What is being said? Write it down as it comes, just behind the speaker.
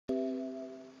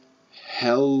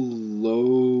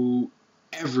Hello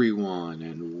everyone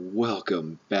and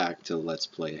welcome back to Let's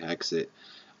Play Hexxit.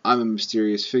 I'm a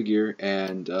mysterious figure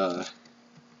and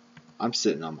I'm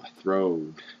sitting on my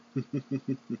throne.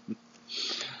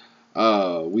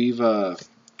 While we were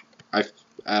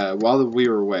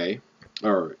away,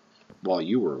 or while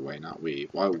you were away, not we,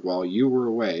 while you were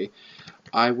away,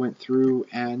 I went through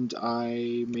and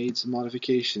I made some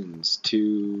modifications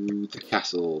to the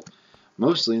castle,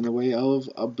 mostly in the way of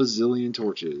a bazillion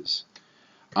torches.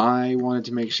 I wanted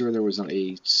to make sure there was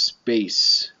a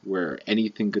space where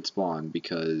anything could spawn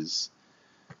because,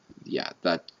 yeah,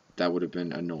 that would have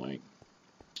been annoying.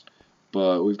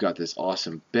 But we've got this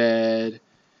awesome bed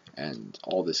and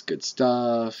all this good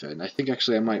stuff, and I think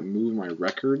actually I might move my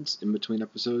records in between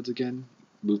episodes again.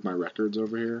 Move my records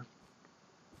over here.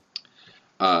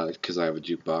 Because I have a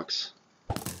jukebox.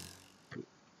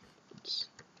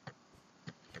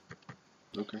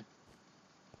 Okay.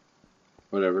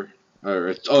 Whatever.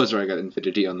 Oh, that's right, I got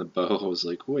infinity on the bow. I was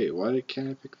like, wait, why can't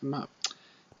I pick them up?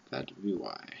 That'd be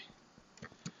why.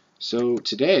 So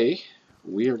today,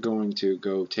 we are going to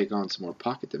go take on some more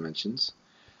pocket dimensions.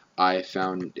 I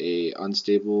found a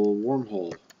unstable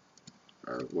wormhole,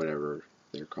 or whatever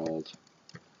they're called.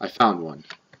 I found one,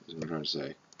 is what I'm trying to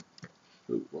say.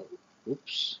 Ooh,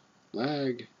 whoops.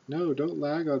 Lag. No, don't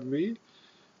lag on me.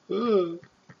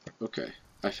 Okay.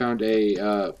 I found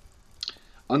a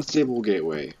unstable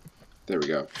gateway. There we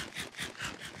go.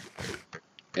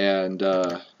 And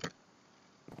I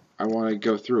want to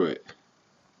go through it.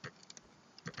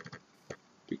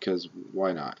 Because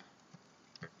why not?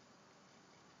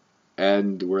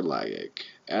 And we're lagging.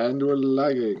 And we're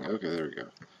lagging. Okay, there we go.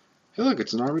 Hey look,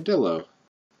 it's an armadillo.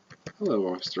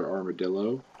 Hello, Mr.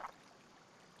 Armadillo.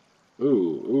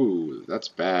 Ooh, that's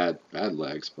bad. Bad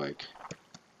lag spike.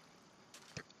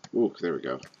 Ooh, there we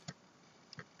go.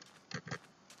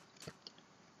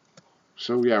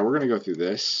 So yeah, we're gonna go through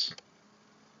this.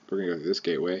 We're gonna go through this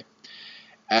gateway.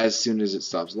 As soon as it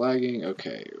stops lagging,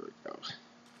 okay, here we go.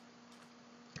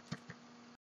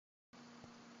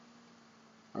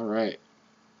 Alright.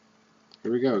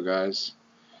 Here we go, guys.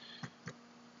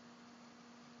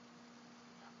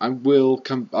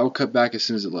 I'll cut back as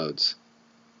soon as it loads.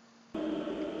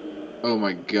 Oh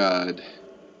my god.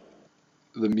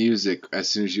 The music as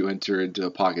soon as you enter into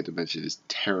a pocket dimension is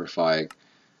terrifying.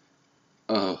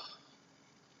 Oh.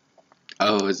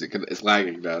 Oh, it's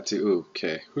lagging now too. Ooh,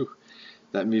 okay. Whew.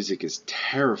 That music is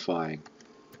terrifying.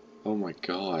 Oh my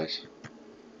god.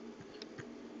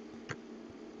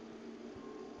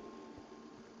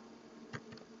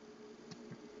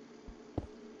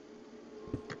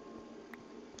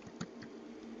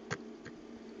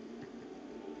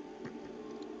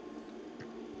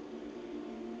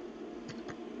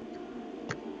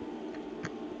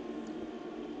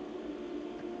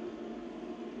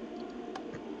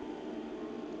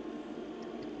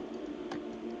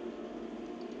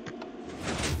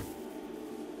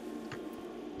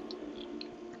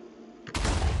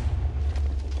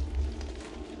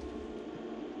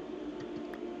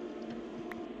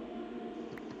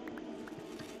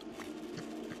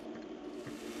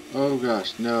 Oh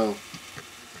gosh, no.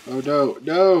 Oh no,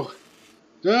 no!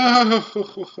 No!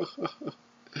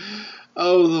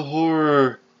 Oh, the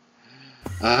horror!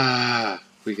 Ah,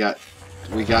 we got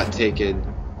taken.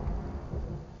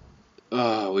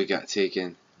 Oh, we got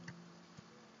taken.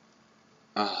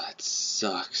 Oh, that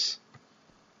sucks.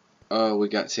 Oh, we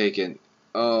got taken.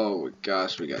 Oh my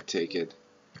gosh, we got taken.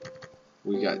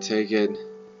 We got taken.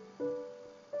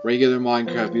 Regular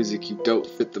Minecraft music, you don't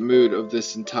fit the mood of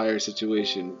this entire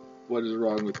situation. What is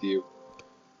wrong with you?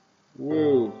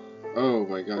 Whoa. Oh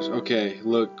my gosh. Okay,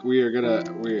 look, we're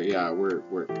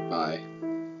bye.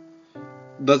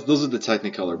 Those are the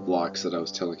Technicolor blocks that I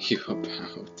was telling you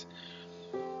about.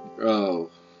 Oh.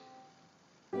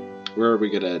 Where are we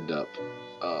gonna end up?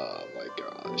 Oh my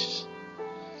gosh.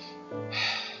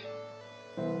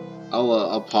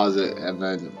 I'll pause it, and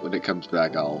then when it comes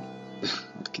back, I'll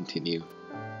continue.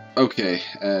 Okay,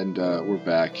 and we're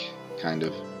back, kind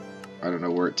of. I don't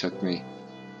know where it took me.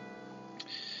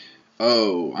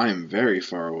 Oh, I am very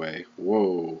far away.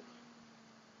 Whoa.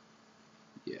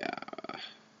 Yeah.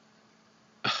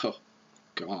 Oh,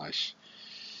 gosh.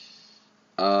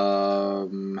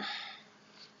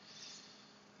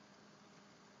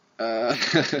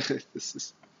 This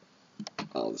is...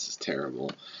 Oh, this is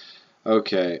terrible.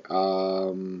 Okay,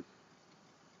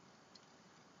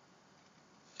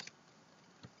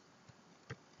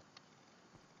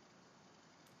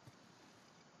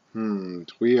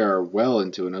 we are well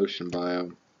into an ocean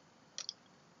biome.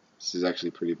 This is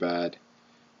actually pretty bad.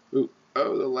 Ooh,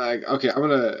 oh, the lag. Okay, I'm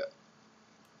gonna...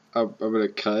 I'm gonna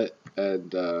cut,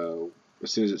 and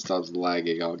as soon as it stops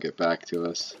lagging, I'll get back to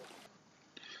us.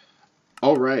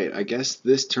 Alright, I guess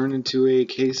this turned into a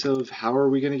case of how are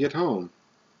we gonna get home?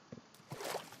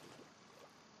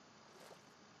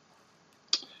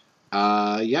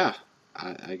 Yeah.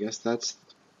 I guess that's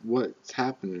what's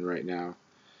happening right now.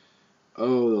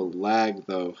 Oh, the lag,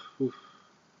 though. Whew.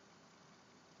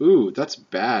 Ooh, that's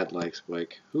bad, like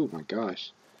Spike. Oh my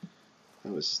gosh.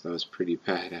 That was pretty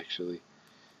bad, actually.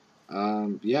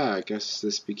 Yeah, I guess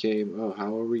this became, oh,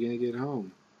 how are we gonna get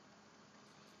home?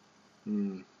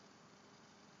 Hmm.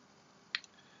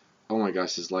 Oh my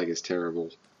gosh, this lag is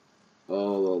terrible.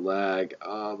 Oh, the lag.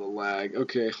 Oh, the lag.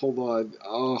 Okay, hold on.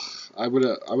 Oh, I'm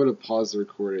gonna pause the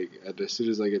recording, and as soon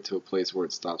as I get to a place where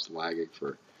it stops lagging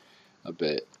for a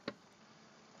bit.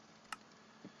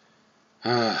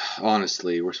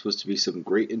 Honestly, we're supposed to be some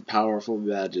great and powerful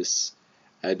magus,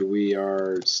 and we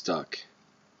are stuck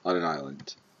on an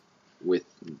island with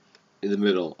in the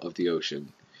middle of the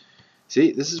ocean.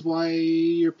 See, this is why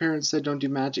your parents said don't do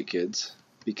magic, kids,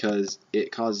 because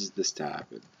it causes this to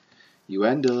happen. You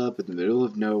end up in the middle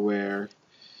of nowhere.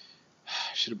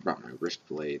 I should have brought my wrist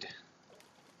blade.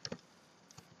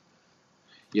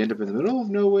 You end up in the middle of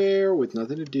nowhere with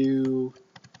nothing to do,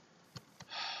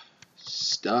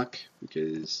 stuck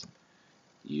because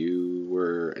you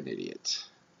were an idiot.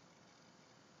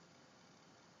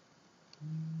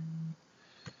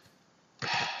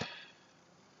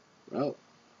 Well,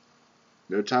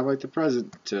 no time like the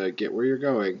present to get where you're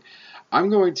going. I'm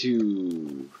going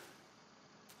to...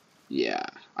 Yeah,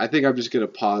 I think I'm just going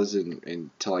to pause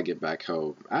until I get back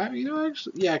home.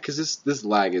 Actually, yeah, because this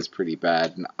lag is pretty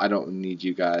bad, and I don't need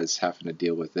you guys having to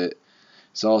deal with it.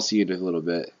 So I'll see you in a little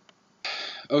bit.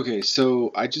 Okay,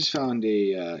 so I just found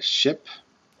a ship,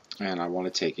 and I want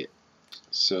to take it.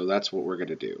 So that's what we're going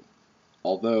to do.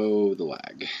 Although the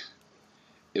lag.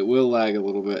 It will lag a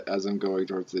little bit as I'm going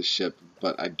towards this ship,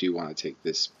 but I do want to take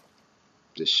this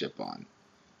ship on.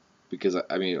 Because,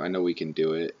 I mean, I know we can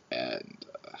do it, and...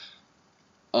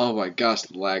 oh my gosh,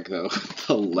 the lag, though.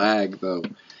 The lag, though.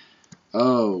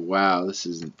 Oh, wow, this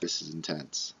is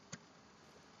intense.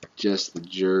 Just the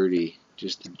journey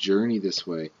this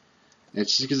way. And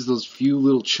it's just because of those few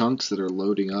little chunks that are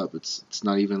loading up. It's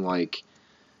not even like...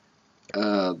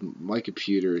 my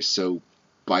computer is so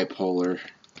bipolar.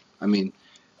 I mean,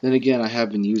 then again, I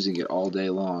have been using it all day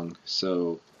long,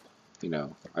 so, you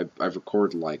know, I've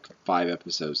recorded like 5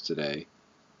 episodes today,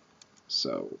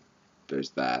 so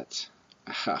there's that.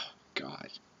 Oh, God.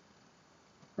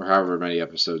 Or however many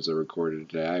episodes I recorded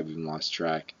today, I've even lost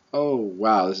track. Oh,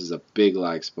 wow, this is a big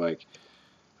lag spike.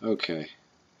 Okay.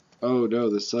 Oh, no,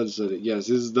 the sun's setting. Yes,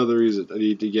 this is another reason I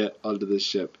need to get onto this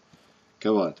ship.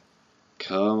 Come on.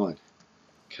 Come on.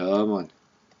 Come on.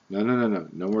 No, no, no, no.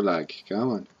 No more lag.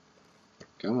 Come on.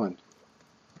 Come on.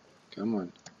 Come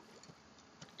on.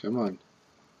 Come on.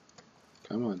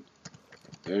 Come on.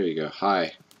 There you go.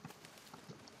 Hi.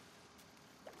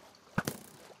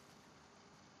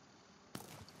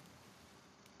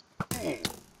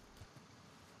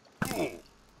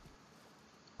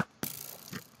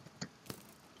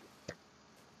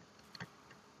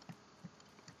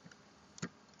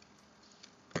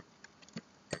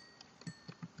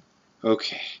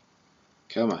 Okay.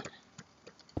 Come on.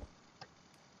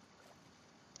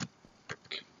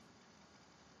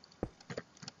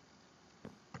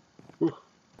 Whew.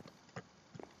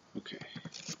 Okay.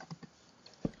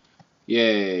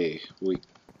 Yay! We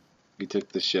took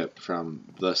the ship from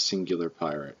the singular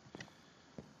pirate.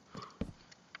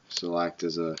 This will act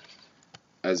as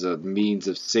a means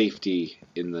of safety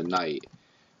in the night.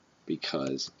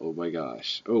 Because, oh my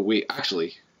gosh. Oh wait,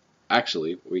 actually,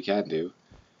 we can do.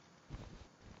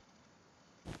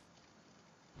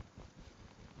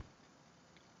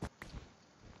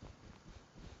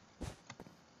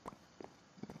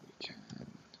 We can.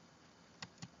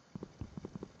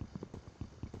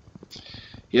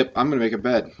 Yep, I'm gonna make a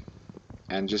bed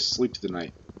and just sleep through the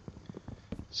night,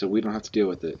 so we don't have to deal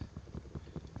with it.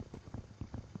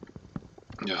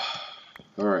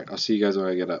 Alright, I'll see you guys when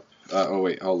I get up. Oh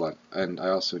wait, hold on. And I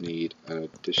also need an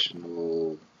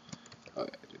additional... oh,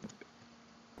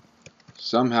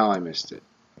 somehow I missed it.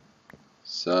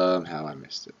 Somehow I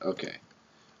missed it. Okay.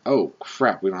 Oh,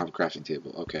 crap, we don't have a crafting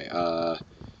table. Okay,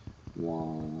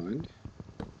 one...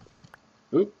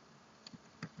 oop.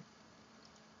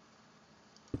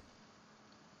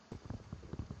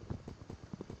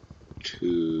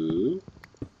 Two...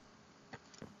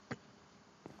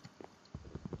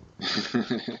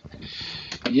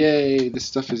 Yay, this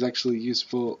stuff is actually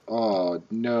useful. Oh,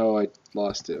 no, I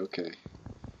lost it. Okay.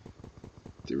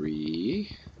 3.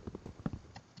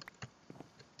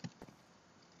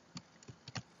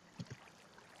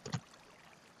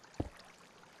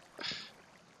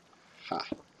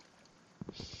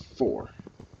 4.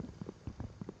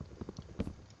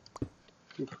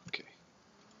 Ooh, okay.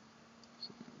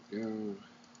 So there we go.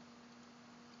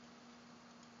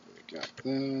 We got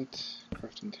that.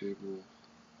 Crafting table.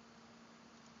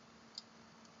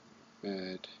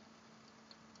 Bed.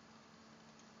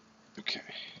 Okay.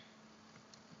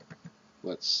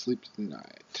 Let's sleep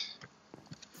tonight.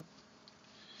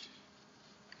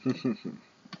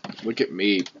 Look at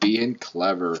me being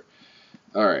clever.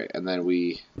 Alright, and then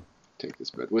we take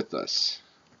this bed with us.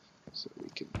 So we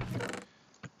can...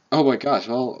 Oh my gosh,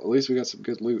 well, at least we got some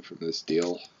good loot from this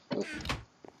deal. Oh. Okay,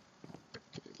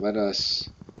 let us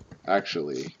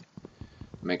actually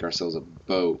make ourselves a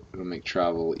boat. It'll make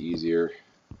travel easier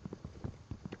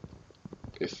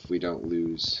if we don't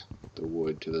lose the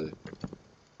wood to the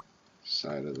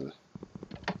side of the...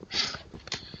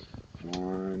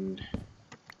 1,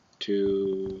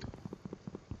 2,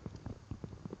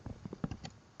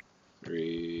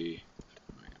 3.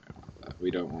 We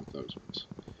don't want those ones.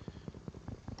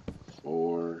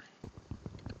 4.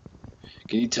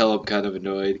 Can you tell I'm kind of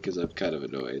annoyed? Because I'm kind of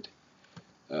annoyed.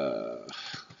 5.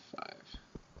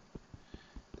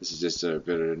 This is just a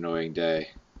bit of an annoying day.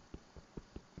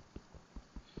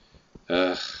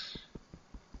 Ugh.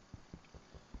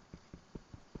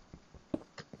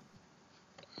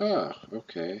 Oh,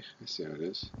 okay. I see how it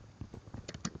is.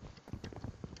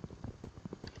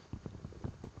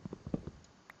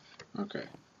 Okay.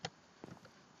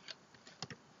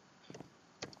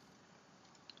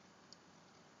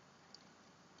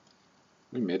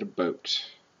 We made a boat.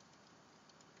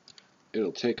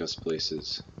 It'll take us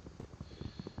places.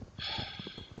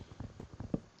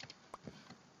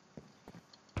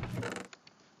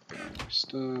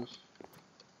 Stuff.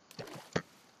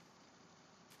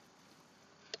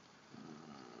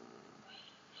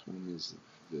 One is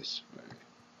this way.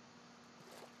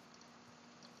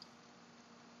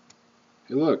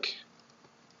 Hey, look.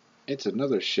 It's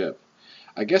another ship.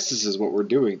 I guess this is what we're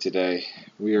doing today.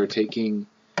 We are taking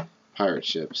pirate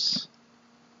ships.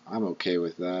 I'm okay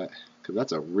with that, because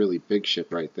that's a really big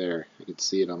ship right there. I can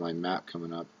see it on my map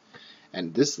coming up.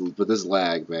 And this, but this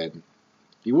lag, man.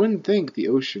 You wouldn't think the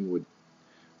ocean would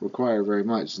require very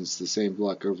much, since it's the same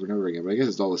block over and over again. But I guess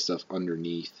it's all the stuff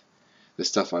underneath. The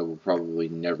stuff I will probably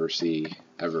never see,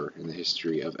 ever, in the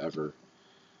history of ever.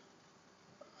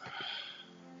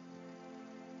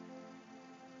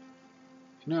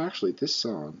 You know, actually, this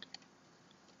song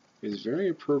is very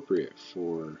appropriate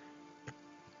for...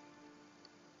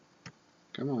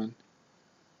 Come on.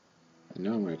 I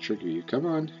know I'm going to trigger you. Come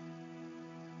on.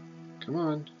 Come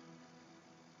on.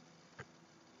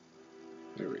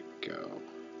 There we go.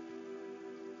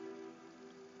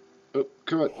 Oh,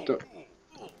 come on. Don't.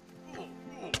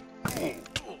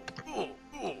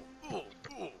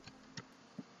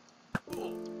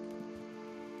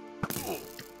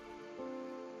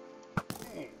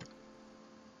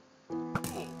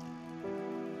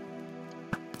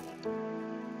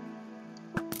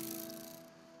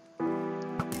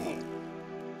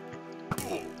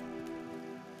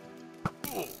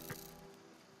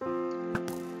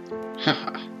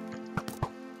 Haha.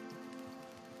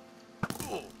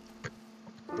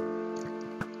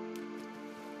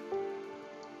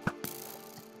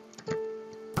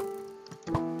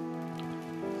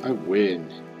 I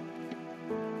win.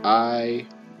 I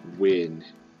win.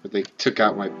 But they took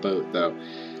out my boat, though.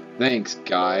 Thanks,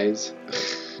 guys.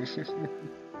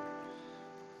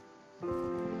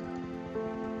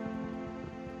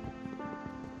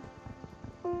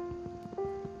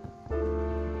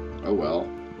 Oh well.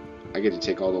 I get to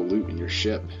take all the loot in your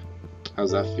ship.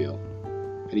 How's that feel?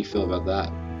 How do you feel about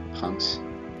that, punks?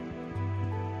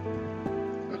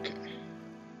 Okay.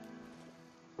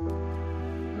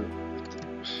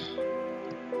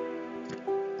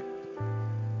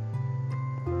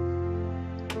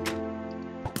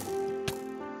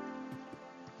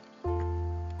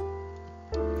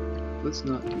 Let's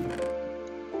not do that.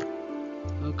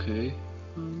 Okay.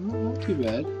 Not too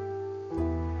bad.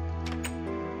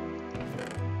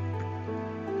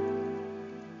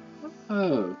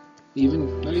 Oh,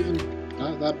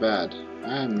 not that bad.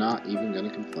 I am not even gonna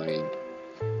complain.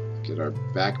 Get our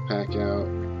backpack out.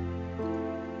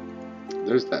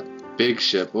 There's that big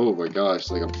ship. Oh my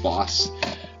gosh, like a boss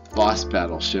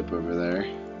battleship over there.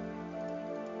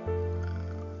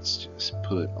 Let's just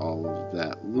put all of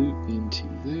that loot into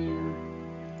there.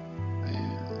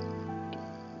 And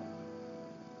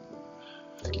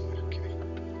okay.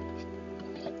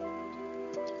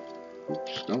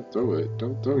 Oops, don't throw it.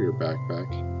 Don't throw your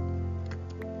backpack.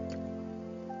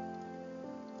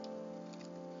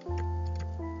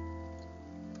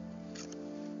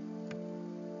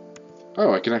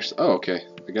 Oh, I can actually... Oh, okay.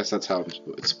 I I guess that's how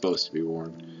it's supposed to be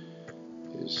worn.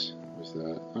 Is with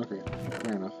that. Okay,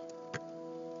 fair enough.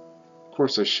 Of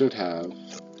course, I should have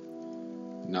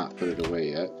not put it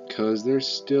away yet, because there's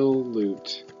still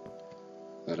loot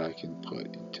that I can put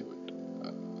into it.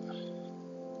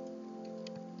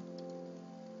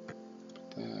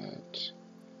 Put that,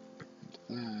 into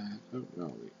that. Oh,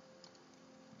 no, wait.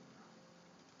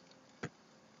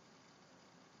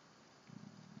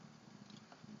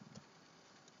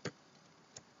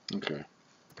 Okay.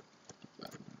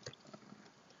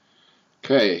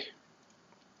 Okay.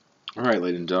 Alright,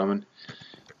 ladies and gentlemen.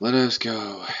 Let us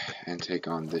go and take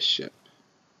on this ship.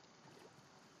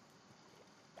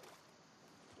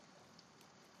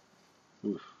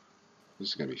 Oof. This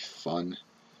is going to be fun.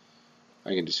 I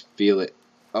can just feel it.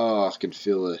 Oh, I can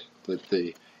feel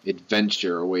the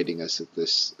adventure awaiting us at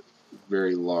this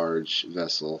very large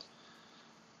vessel.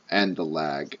 And the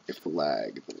lag. If the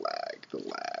lag.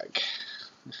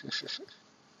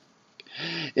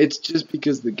 It's just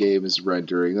because the game is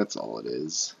rendering, that's all it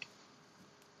is.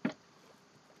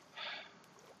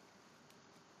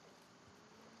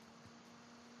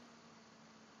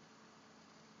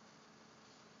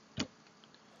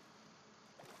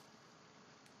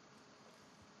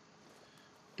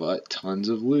 But tons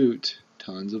of loot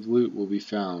will be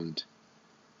found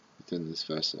within this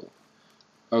vessel.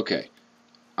 Okay.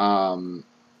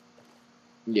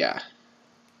 Yeah.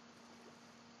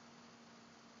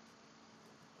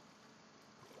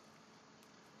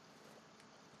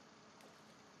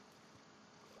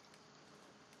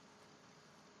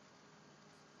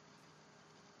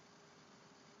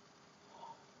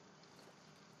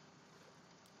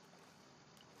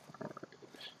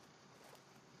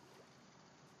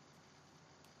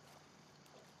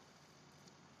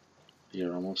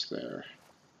 You're almost there.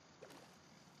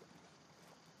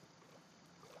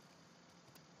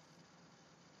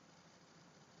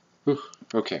 Whew.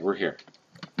 Okay, we're here.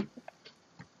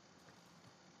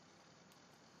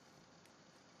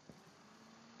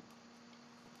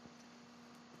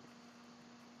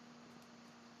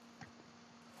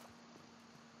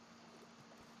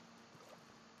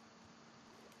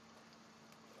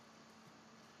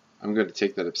 I'm going to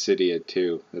take that obsidian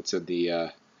too. That's in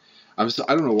the. I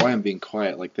don't know why I'm being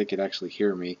quiet. Like they could actually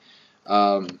hear me.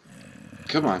 Come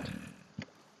on.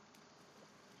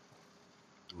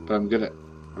 But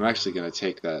I'm actually gonna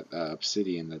take that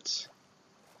obsidian that's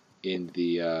in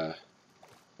the.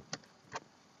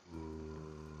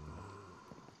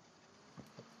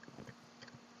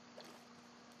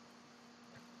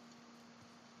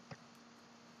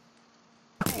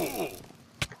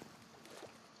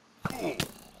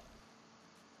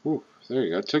 Ooh, there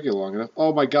you go. It took you long enough.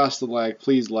 Oh my gosh, the lag.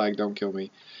 Please, lag, don't kill me.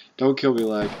 Don't kill me,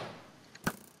 lag.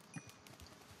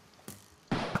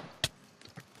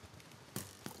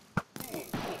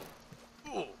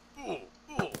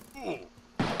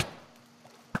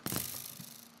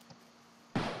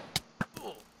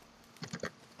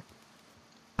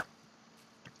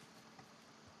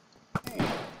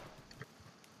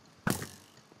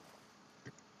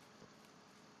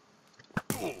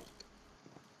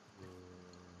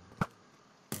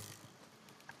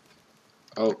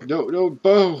 Oh, no, no,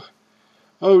 Bo!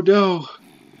 Oh, no!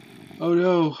 Oh,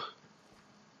 no!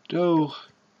 No!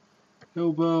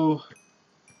 No, Bo!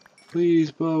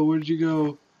 Please, Bo, where did you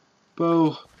go?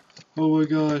 Bo! Oh my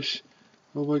gosh!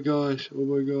 Oh my gosh! Oh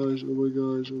my gosh! Oh my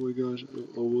gosh! Oh my gosh!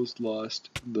 I almost lost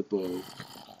the bow.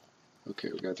 Okay,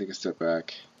 we gotta take a step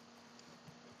back.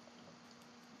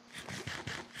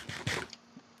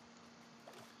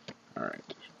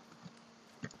 Alright.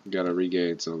 We gotta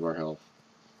regain some of our health.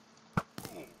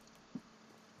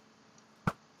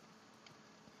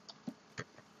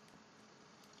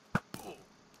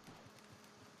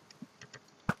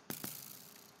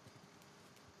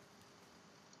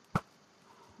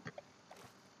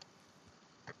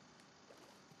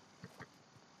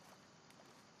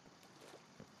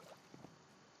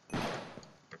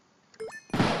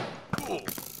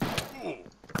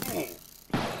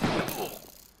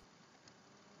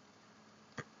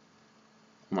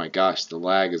 Oh my gosh, the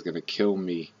lag is gonna kill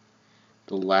me.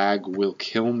 The lag will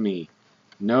kill me.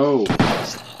 No!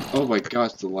 Oh my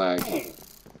gosh, the lag.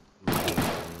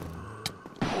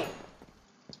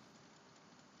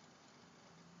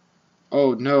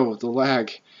 Oh no, the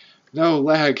lag. No,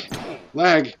 lag.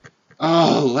 Lag.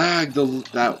 Oh, lag.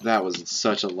 That was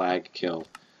such a lag kill.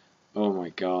 Oh my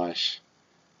gosh.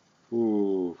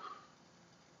 Ooh.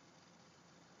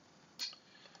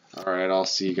 Alright, I'll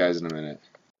see you guys in a minute.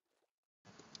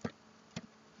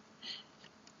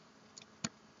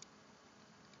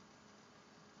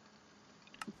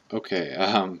 Okay,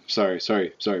 sorry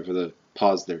for the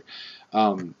pause there.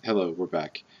 Hello, we're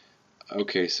back.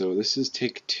 Okay, so this is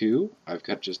take 2. I've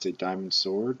got just a diamond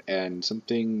sword and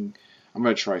something. I'm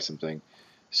gonna try something.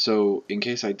 So, in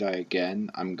case I die again,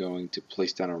 I'm going to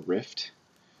place down a rift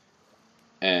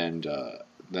and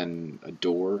then a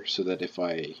door so that if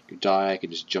I die, I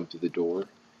can just jump through the door.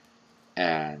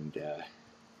 And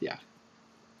yeah,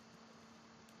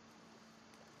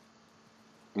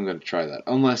 I'm gonna try that.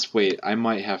 Unless, wait, I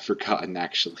might have forgotten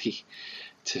actually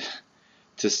to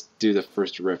do the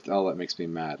first rift. Oh, that makes me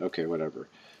mad. Okay, whatever.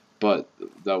 But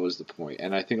that was the point.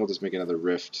 And I think I'll just make another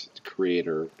rift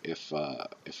creator if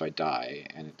I die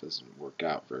and it doesn't work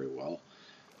out very well.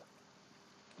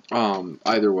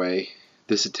 Either way,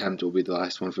 this attempt will be the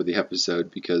last one for the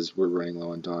episode because we're running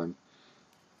low on time.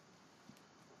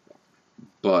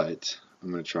 But I'm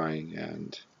gonna try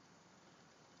and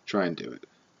do it.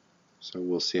 So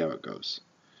we'll see how it goes.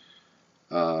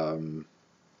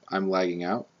 I'm lagging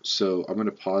out, so I'm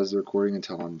gonna pause the recording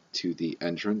until I'm to the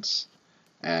entrance,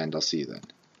 and I'll see you then.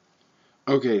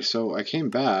 Okay, so I came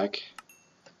back,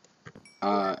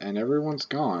 and everyone's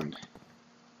gone.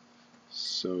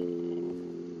 So,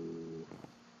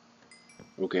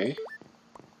 okay.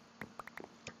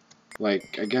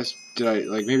 Like, I guess,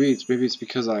 maybe it's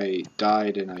because I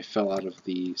died and I fell out of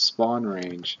the spawn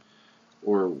range,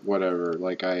 or whatever,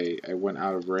 like I went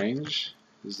out of range?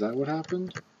 Is that what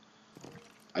happened?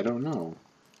 I don't know.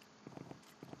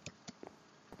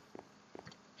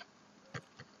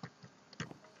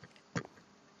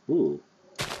 Ooh.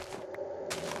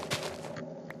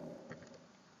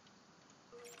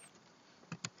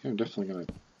 Yeah, I'm definitely gonna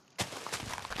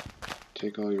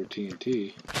take all your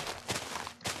TNT.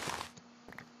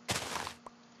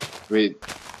 Wait,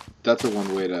 that's the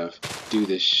one way to do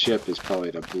this ship is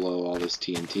probably to blow all this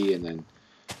TNT and then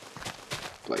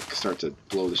like start to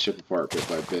blow the ship apart bit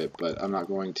by bit, but I'm not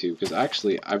going to because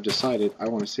actually I've decided I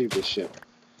want to save this ship.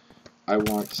 I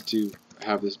want to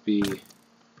have this be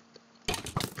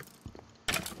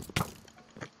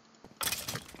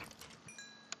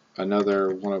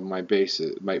another one of my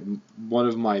bases, one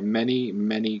of my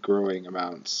many growing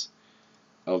amounts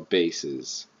of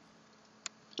bases.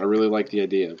 I really like the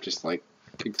idea of just like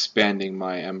expanding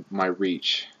my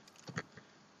reach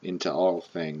into all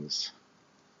things.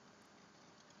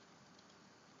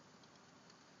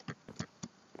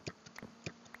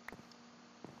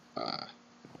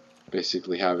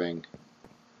 Basically having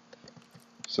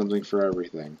something for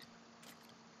everything.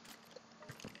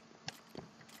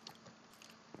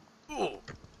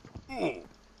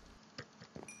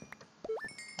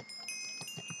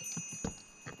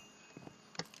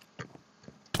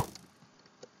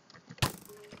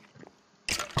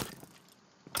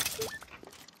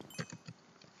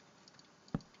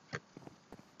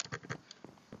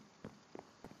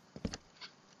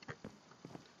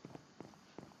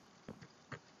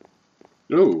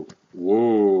 Oh,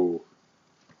 whoa,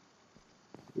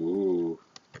 ooh.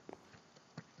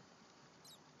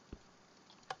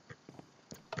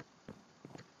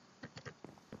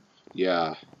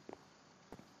 Yeah.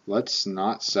 Let's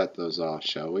not set those off,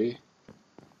 shall we?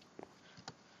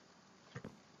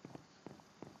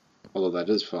 Although that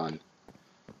is fun.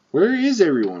 Where is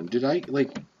everyone? Did I,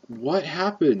 like, what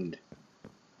happened?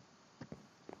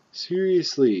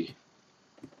 Seriously.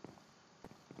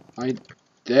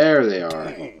 There they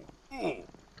are.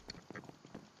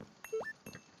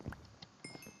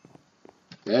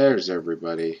 There's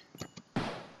everybody.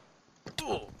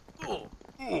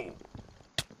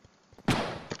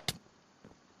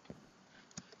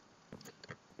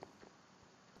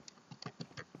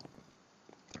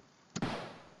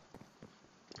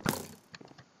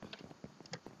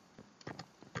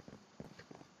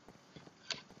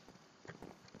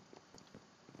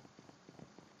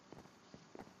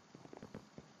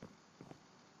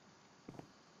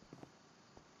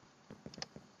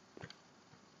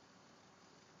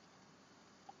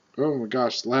 Oh my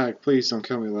gosh, lag. Please don't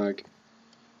kill me, lag.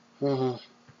 Oh.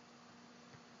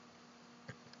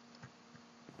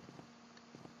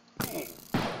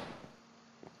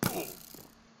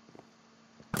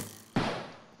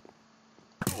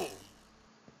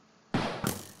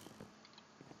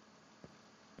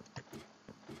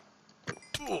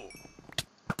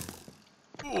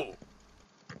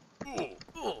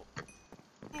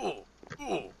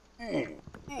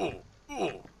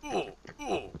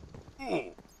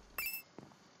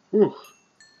 Whew.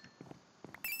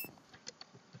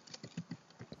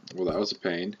 Well, that was a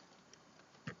pain.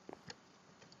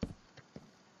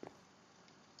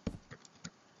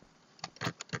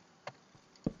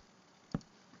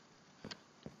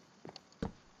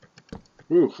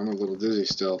 Whew, I'm a little dizzy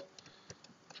still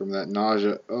from that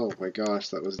nausea. Oh my gosh,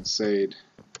 that was insane.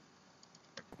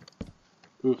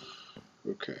 Oof.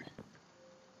 Okay.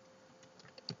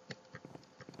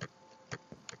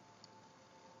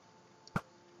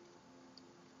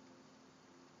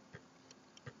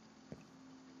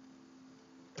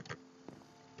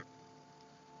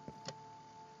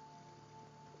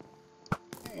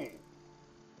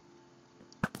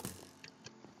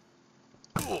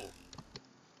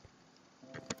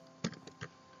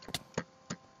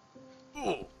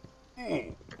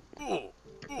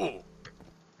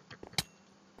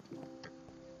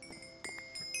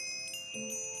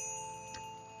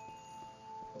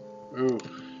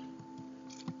 Oof.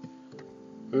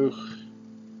 Oof.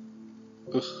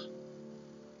 Ugh.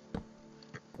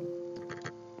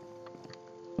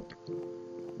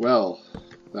 Well,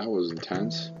 that was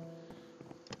intense.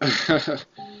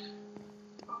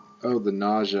 Oh, the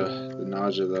nausea. The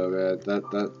nausea though, man.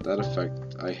 That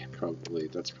effect,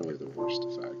 that's probably the worst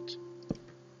effect.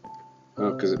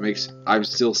 Oh, because it makes, I'm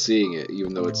still seeing it,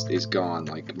 even though it's gone.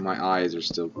 Like, my eyes are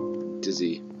still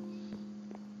dizzy.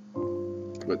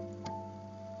 But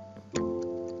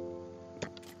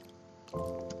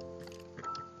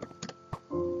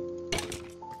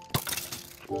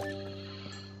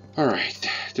alright,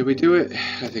 did we do it?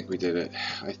 I think we did it.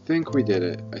 I think we did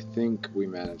it. I think we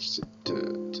managed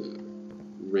to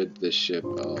rid this ship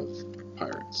of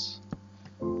pirates.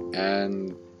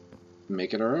 And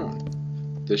make it our own.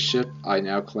 This ship I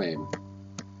now claim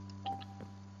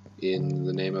in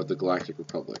the name of the Galactic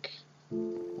Republic.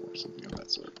 Or something of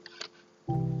that sort.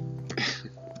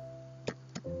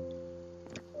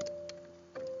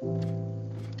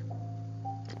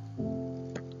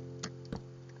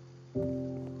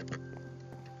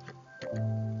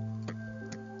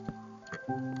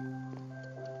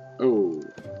 Oh,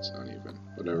 it's uneven.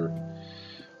 Whatever.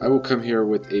 I will come here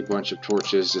with a bunch of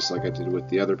torches, just like I did with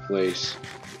the other place.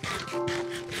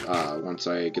 Once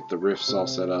I get the rifts all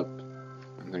set up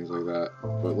and things like that.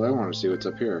 But I want to see what's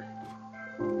up here.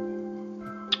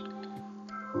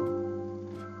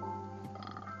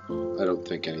 I don't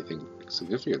think anything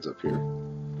significant's up here.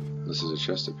 Unless there's a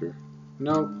chest up here.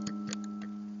 No.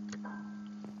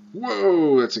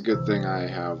 Whoa, that's a good thing I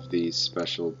have these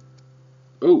special.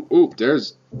 Oh,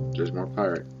 there's more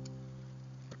pirate.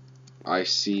 I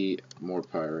see more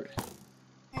pirate.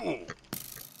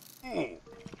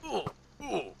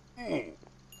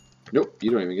 Nope,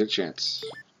 you don't even get a chance.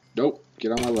 Nope,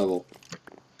 get on my level.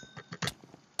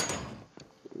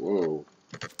 Whoa.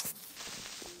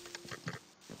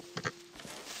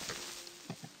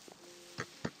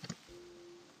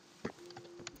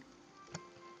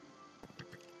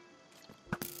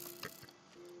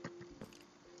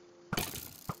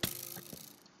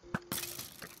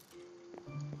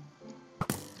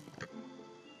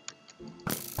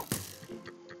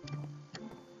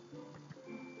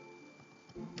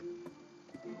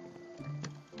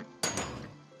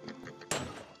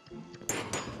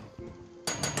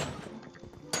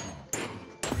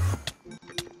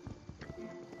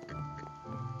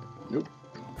 Nope.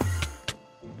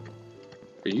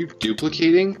 Are you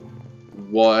duplicating?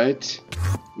 What?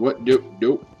 What? Nope,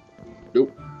 nope,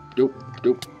 nope, nope,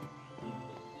 nope.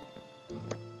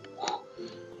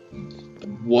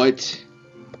 What?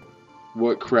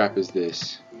 What crap is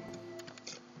this?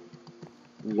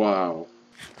 Wow.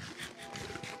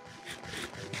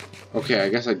 Okay, I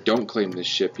guess I don't claim this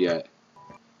ship yet.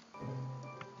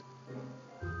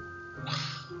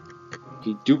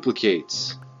 He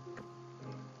duplicates.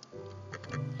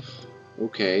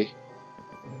 Okay.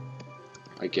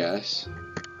 I guess.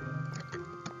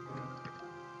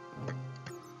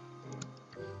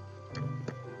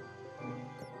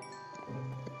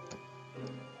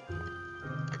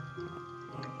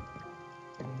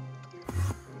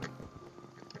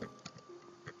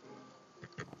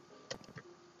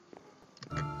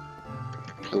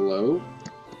 Hello?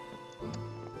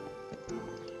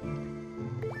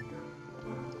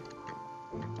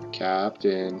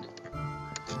 Captain.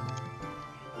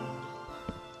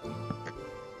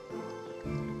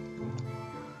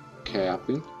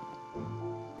 Captain?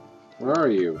 Where are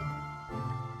you?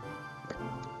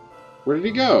 Where did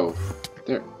he go?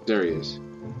 There he is.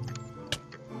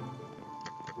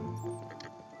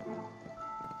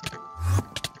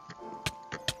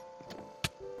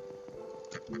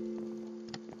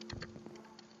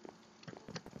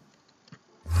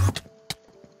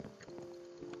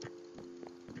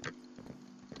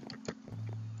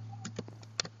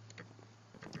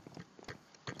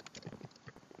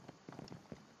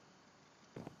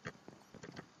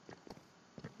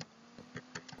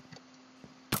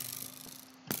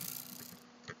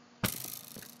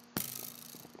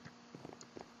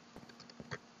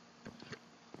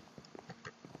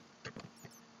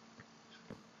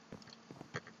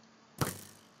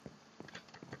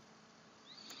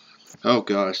 Oh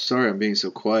gosh, sorry I'm being so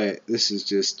quiet. This is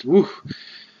just, woo.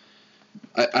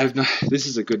 I've not. This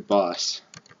is a good boss.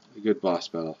 A good boss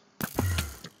battle.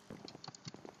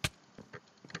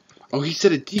 Oh, he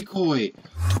said a decoy.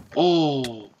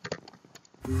 Oh,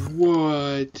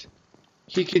 what?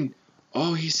 He can.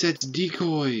 Oh, he sets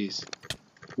decoys.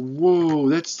 Whoa,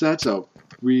 that's a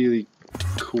really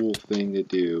cool thing to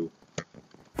do.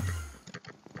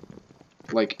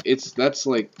 Like that's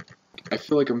like I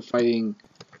feel like I'm fighting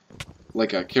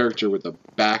like a character with a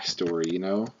backstory, you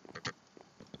know?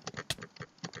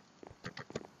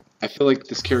 I feel like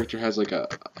this character has like a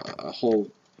whole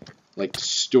like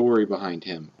story behind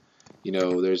him. You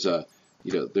know, there's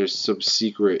some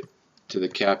secret to the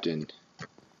captain.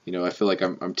 You know, I feel like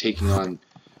I'm taking on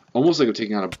almost like I'm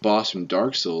taking on a boss from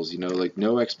Dark Souls. You know, like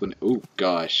no explanation. Oh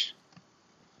gosh.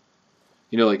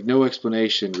 You know, like no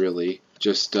explanation really.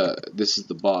 Just this is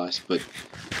the boss, but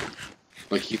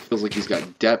like he feels like he's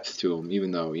got depth to him,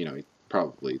 even though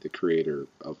probably the creator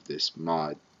of this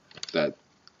mod that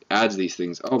adds these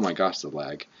things. Oh my gosh, the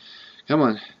lag. Come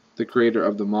on, the creator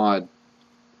of the mod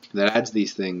that adds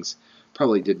these things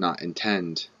probably did not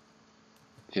intend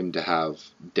him to have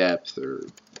depth or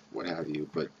what have you,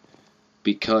 but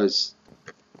because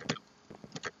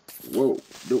whoa,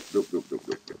 nope, nope, nope, nope,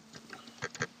 nope, nope.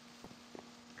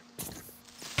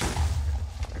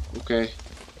 Okay,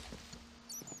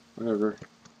 whatever.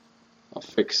 I'll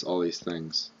fix all these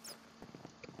things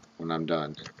when I'm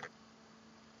done.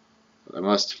 But I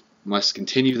must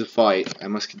continue the fight. I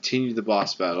must continue the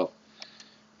boss battle.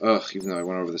 Ugh, even though I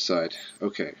went over the side.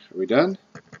 Okay, are we done?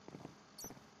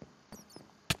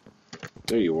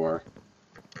 There you are.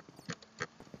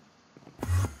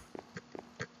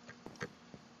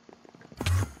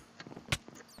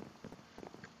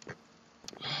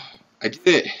 I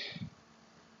did it!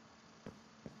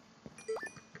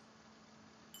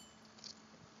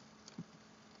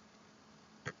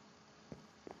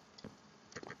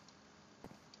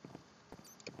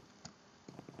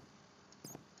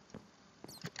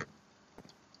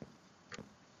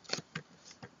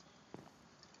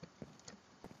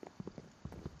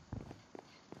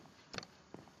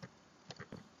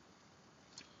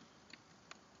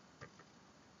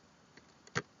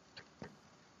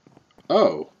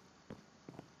 Oh.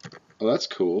 Oh, that's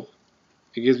cool.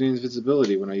 It gives me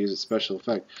invisibility when I use its special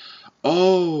effect.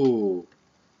 Oh!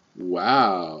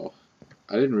 Wow.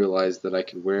 I didn't realize that I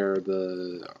could wear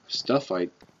the stuff I...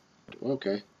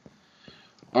 Okay.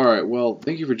 Alright, well,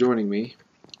 thank you for joining me.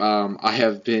 I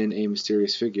have been a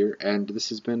mysterious figure, and this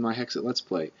has been my Hexxit Let's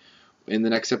Play. In the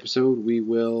next episode,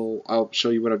 I'll show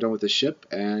you what I've done with the ship,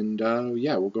 and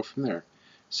yeah, we'll go from there.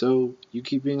 So, you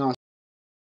keep being awesome.